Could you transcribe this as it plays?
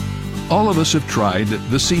All of us have tried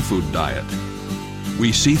the seafood diet.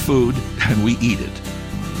 We see food and we eat it.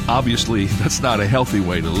 Obviously, that's not a healthy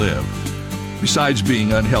way to live. Besides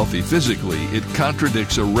being unhealthy physically, it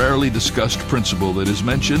contradicts a rarely discussed principle that is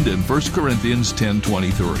mentioned in 1 Corinthians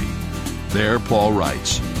 10:23. There, Paul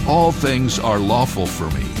writes, "All things are lawful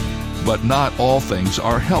for me, but not all things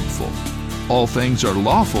are helpful. All things are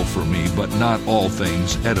lawful for me, but not all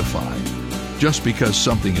things edify." Just because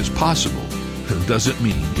something is possible doesn't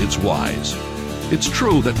mean it's wise. It's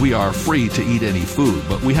true that we are free to eat any food,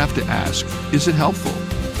 but we have to ask, is it helpful?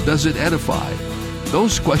 Does it edify?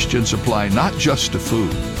 Those questions apply not just to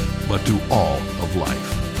food, but to all of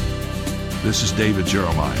life. This is David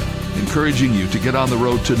Jeremiah, encouraging you to get on the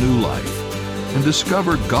road to new life and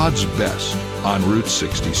discover God's best on Route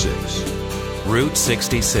 66. Route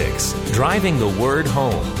 66, driving the word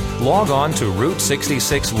home. Log on to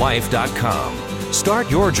Route66Life.com.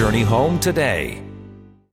 Start your journey home today.